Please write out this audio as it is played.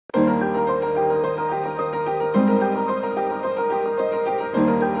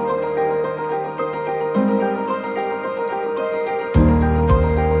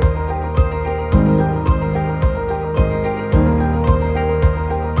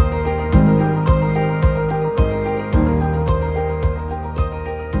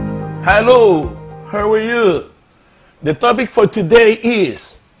Hello, how are you? The topic for today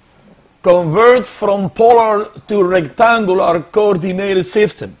is convert from polar to rectangular coordinated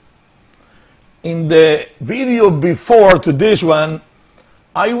system. In the video before to this one,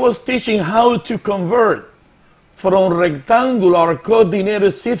 I was teaching how to convert from rectangular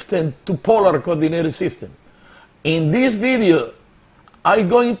coordinated system to polar coordinated system. In this video, I'm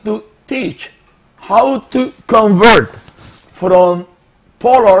going to teach how to convert from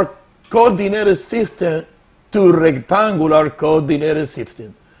polar coordinated system to rectangular coordinated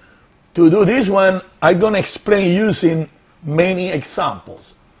system. To do this one, I'm going to explain using many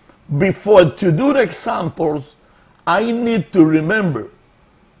examples. Before to do the examples, I need to remember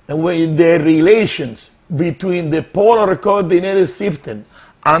the relations between the polar coordinated system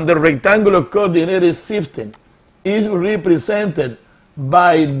and the rectangular coordinated system is represented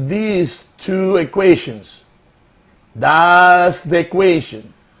by these two equations. That's the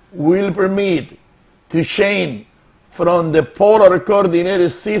equation will permit to change from the polar coordinated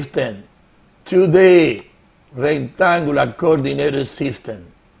system to the rectangular coordinated system.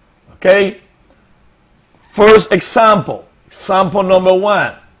 Okay? First example, example number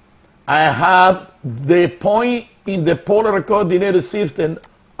one. I have the point in the polar coordinated system,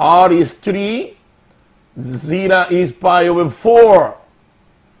 r is 3, zeta is pi over 4.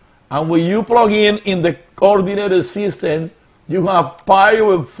 And when you plug in the coordinated system, you have pi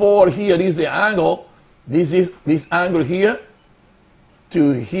over 4 here. This is the angle. This is this angle here.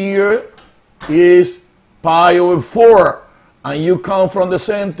 To here is pi over 4. And you count from the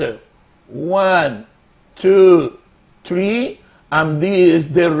center. 1, 2, 3. And this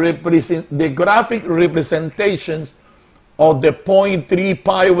is the graphic representations of the point 3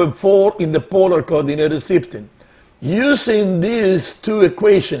 pi over 4 in the polar coordinated system. Using these two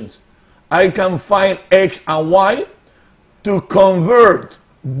equations, I can find x and y to convert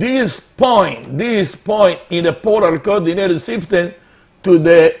this point in the polar coordinated system to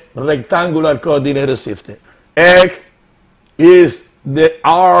the rectangular coordinated system. X is the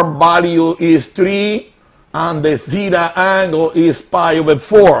r value is 3 and the zeta angle is pi over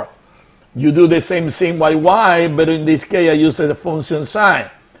 4. You do the same thing with y, but in this case I use the function sine.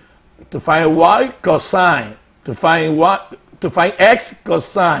 To find y, cosine. To find x,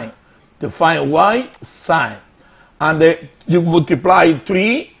 cosine. To find y, sine. And you multiply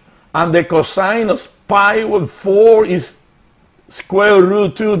 3, and the cosine of pi over 4 is square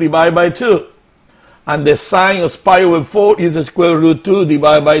root 2 divided by 2. And the sine of pi over 4 is the square root 2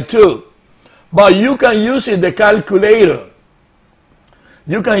 divided by 2. But you can use the calculator.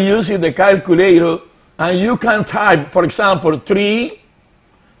 You can use the calculator, and you can type, for example, 3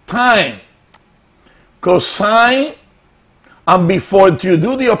 times cosine, and before you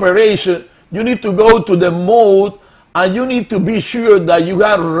do the operation, you need to go to the mode, and you need to be sure that you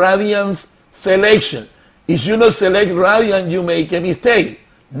have radians selection. If you don't select radian, you make a mistake.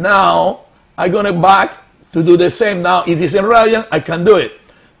 Now, I'm going to back to do the same. Now, it is in radian, I can do it.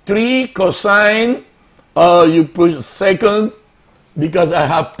 3 cosine, you push second, because I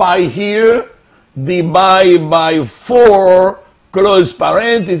have pi here, divide by 4, close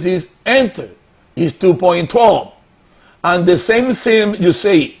parenthesis, enter, is 2.12. And the same thing, you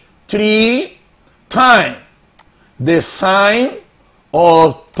say 3 times the sine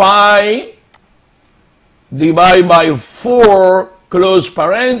of pi divided by 4, close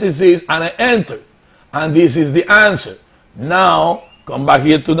parenthesis, and I enter. And this is the answer. Now, come back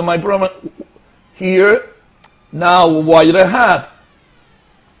here to my problem. Here, now what do I have?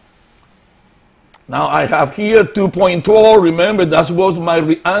 Now I have here 2.12. Remember, that was my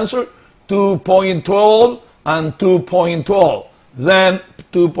answer. 2.12 and 2.12. Then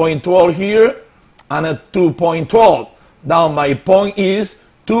 2.12 here and a 2.12. Now my point is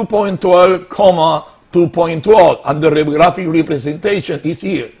 2.12, 2.12. And the graphic representation is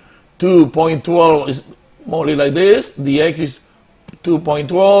here. 2.12 is more like this. The x is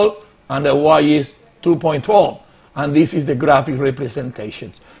 2.12 and the y is 2.12. And this is the graphic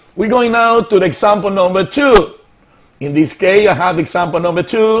representation. We're going now to the example number 2. In this case, I have example number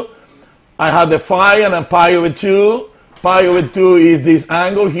 2. I have the phi and a pi over 2. Pi over 2 is this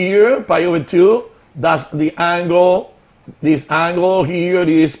angle here, pi over 2. That's the angle. This angle here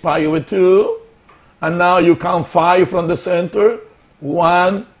is pi over 2. And now you count 5 from the center.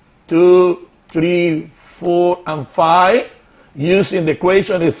 1, 2, 3, 4, and 5. Using the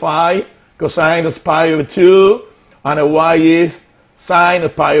equation of phi, cosine is pi over 2, and the y is sine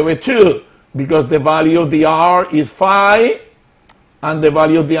of pi over 2, because the value of the r is phi, and the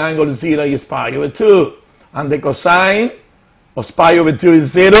value of the angle zeta is pi over 2. And the cosine of pi over 2 is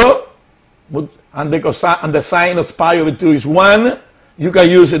 0, and the sine of pi over 2 is 1. You can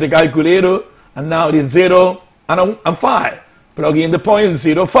use the calculator, and now it is 0 and 5. Plug in the point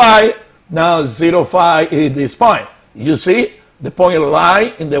 0, 5. Now 0, 5 is this point. You see, the point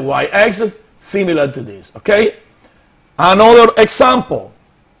lie in the y-axis, similar to this, okay? Another example.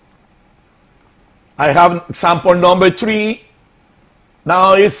 I have example number 3.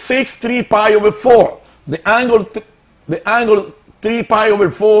 Now it's 6 3 pi over 4. The angle 3 pi over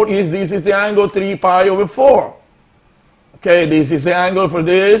 4 this is the angle 3 pi over 4. Okay, this is the angle for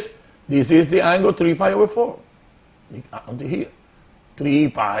this. This is the angle 3 pi over 4. Until here. 3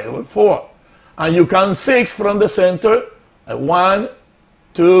 pi over 4. And you count 6 from the center. 1,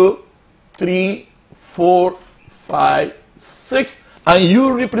 2, 3, 4, 5, 6. And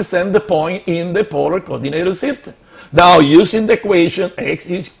you represent the point in the polar coordinate system. Now, using the equation x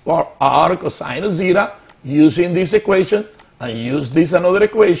is or r cosine of zeta, using this equation, and use this another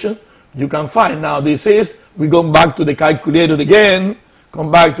equation, you can find. Now, this is, we go back to the calculator again. Come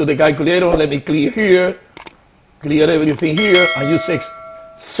back to the calculator. Let me clear here. Clear everything here. And use 6.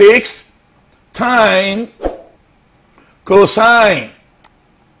 6 times cosine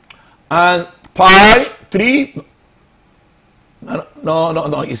and pi 3.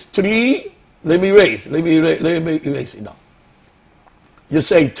 No, it's 3. Let me erase it now. You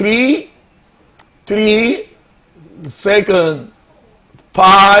say 3 second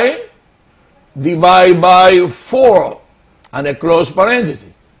pi divided by 4 and a close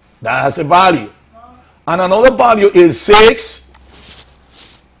parenthesis. That has a value. And another value is 6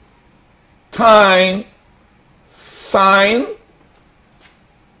 times sine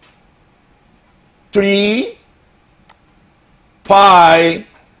 3 pi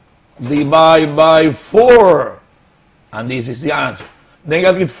divided by 4. And this is the answer.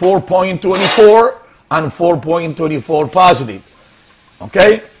 Negative 4.24 and 4.24 positive.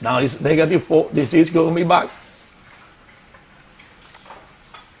 Okay? Now it's negative 4. This is going to be back.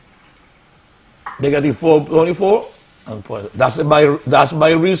 Negative 4.24. And that's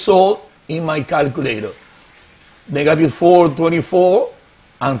my result in my calculator. Negative 4.24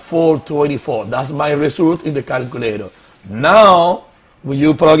 and 4.24. That's my result in the calculator. Now, when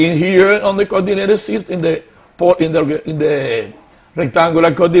you plug in here on the coordinate system, in the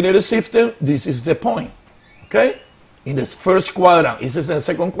rectangular coordinate system, this is the point. Okay? In the first quadrant. This is the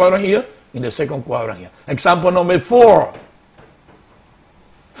second quadrant here. In the second quadrant here. Example number 4.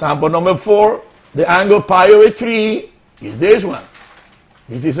 Example number 4. The angle pi over 3 is this one.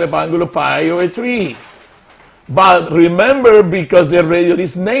 This is the angle pi over 3. But remember, because the radius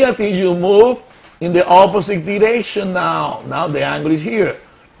is negative, you move in the opposite direction now. Now the angle is here.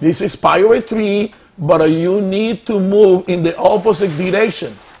 This is pi over 3, but you need to move in the opposite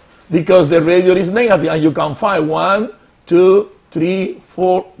direction because the radius is negative, and you can find 1, 2, 3,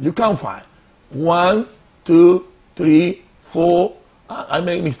 4. You can find 1, 2, 3, 4. I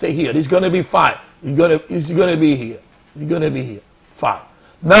made a mistake here. It's going to be 5. It's going to be here. It's going to be here. 5.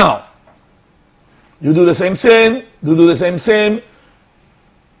 Now, you do the same thing. You do the same thing.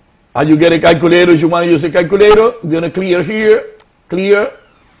 And you get a calculator. If you want to use a calculator, you're going to clear here. Clear.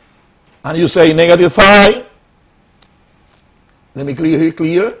 And you say negative 5. Let me clear here.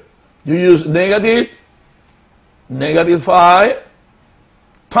 Clear. You use negative 5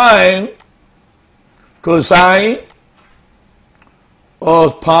 times cosine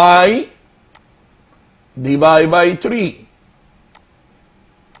of pi divided by 3.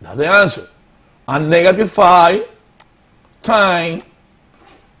 That's the answer. And negative 5 times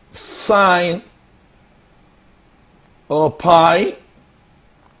sine of pi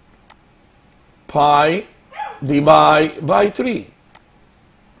divided by 3.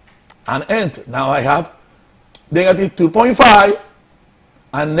 And enter. Now I have negative 2.5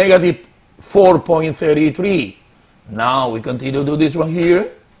 and negative 4.33. Now we continue to do this one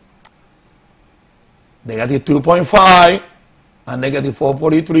here. Negative 2.5 and negative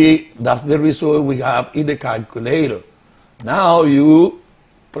 4.43. That's the result we have in the calculator. Now you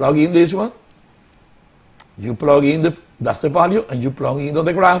plug in this one. You plug in that's the value, and you plug into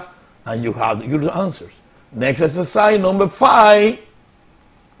the graph, and you have your answers. Next exercise, number 5.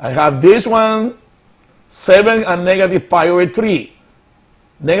 I have this one, 7 and negative pi over 3.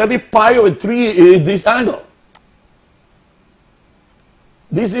 Negative pi over 3 is this angle.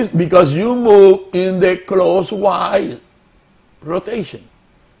 This is because you move in the clockwise rotation.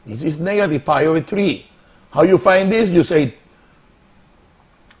 This is negative pi over 3. How you find this? You say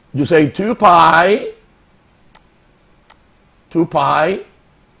 2 pi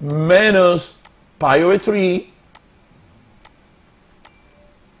minus pi over 3,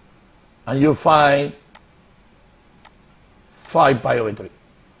 and you find 5 pi over 3.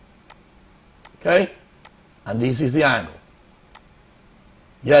 Okay? And this is the angle.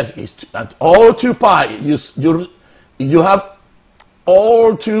 Yes, it's at all 2 pi. You have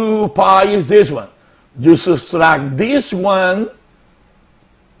all 2 pi is this one. You subtract this one,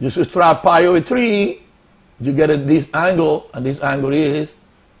 you subtract pi over 3, you get this angle, and this angle is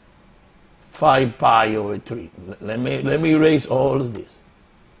 5 pi over 3. Let me erase all of this.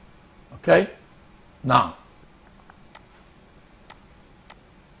 Okay? Now,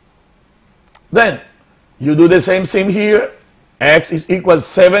 then you do the same thing here. X is equal to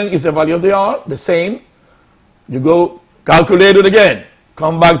 7 is the value of the R, the same. You go calculate it again.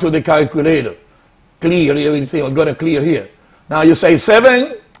 Come back to the calculator. Clear everything. I'm going to clear here. Now you say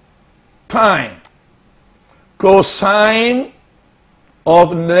 7 times cosine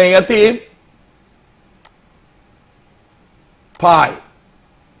of negative pi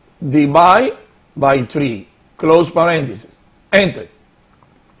divided by 3. Close parenthesis. Enter.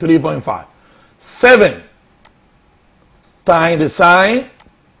 3.5. 7 times the sine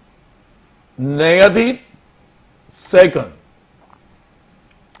negative second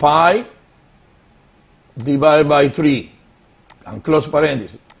pi divided by 3 and close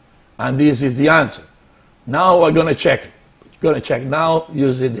parenthesis, and this is the answer. Now we're going to check. Now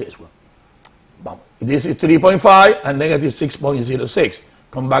using this one. This is 3.5 and negative 6.06.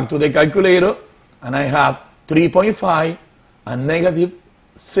 Come back to the calculator, and I have 3.5 and negative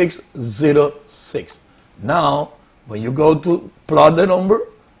 606. Now when you go to plot the number,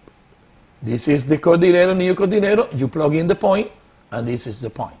 this is the coordinator, new coordinator, you plug in the point, and this is the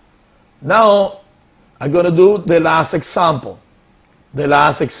point. Now I'm going to do the last example. The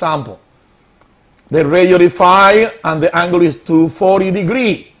radius is 5 and the angle is 240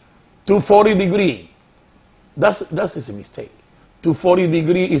 degrees. 240 degrees. That is a mistake. 240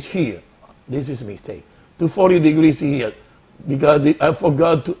 degrees is here. This is a mistake. 240 degrees here. Because I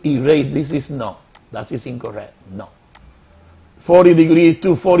forgot to erase. This is no. That is incorrect. No. 40 degrees,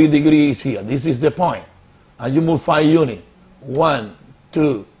 240 degrees here. This is the point. And you move 5 units. 1,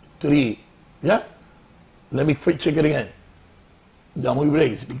 2, 3. Yeah? Let me check it again. Now we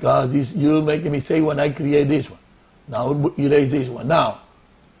erase, because you make a mistake when I create this one. Now erase this one. Now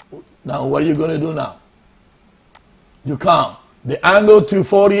what are you going to do now? You count. The angle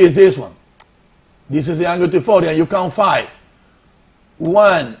 240 is this one. This is the angle 240, and you count 5.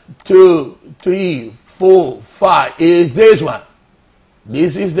 1, 2, 3, 4, 5 is this one.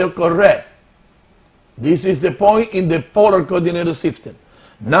 This is the correct. This is the point in the polar coordinate system.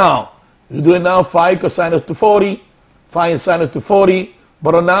 Now, you do it now 5 cosine of 240, 5 sine of 240.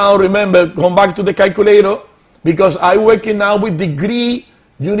 But now remember, come back to the calculator, because I'm working now with degree.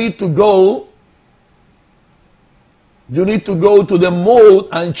 You need to go to the mode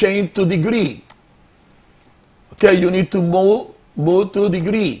and change to degree. Okay, you need to move to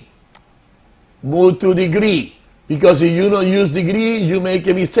degree. Move to degree. Because if you don't use degree, you make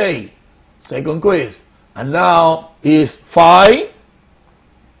a mistake. Second quiz. And now is 5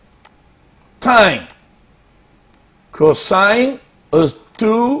 times cosine of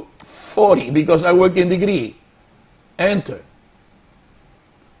 240, because I work in degree. Enter.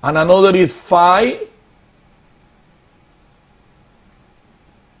 And another is 5.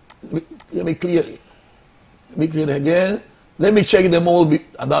 Let me clear it. Let me clear it again. Let me check the mode.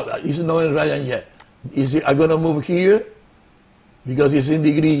 It's not in radian yet. Is it? I'm going to move here because it's in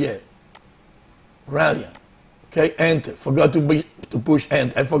degree yet. Radian. Okay, enter. Forgot to push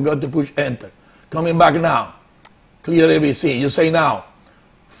enter. I forgot to push enter. Coming back now. Clear ABC. You say now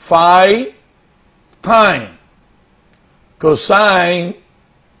 5 times cosine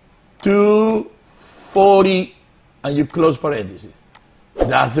 240, and you close parenthesis.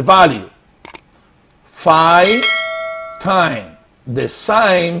 That's the value. 5 times the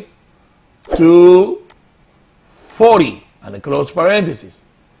sine 240, and a close parenthesis.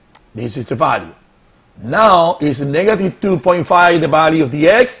 This is the value. Now it's negative 2.5, the value of the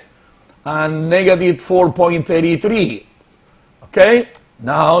x, and negative 4.33. Okay?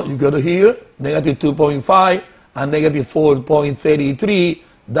 Now you go to here, negative 2.5 and negative 4.33.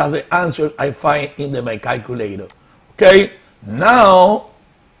 That's the answer I find in my calculator. Okay? Now,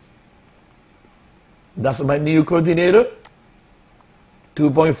 that's my new coordinator.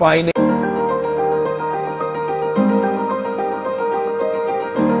 2.5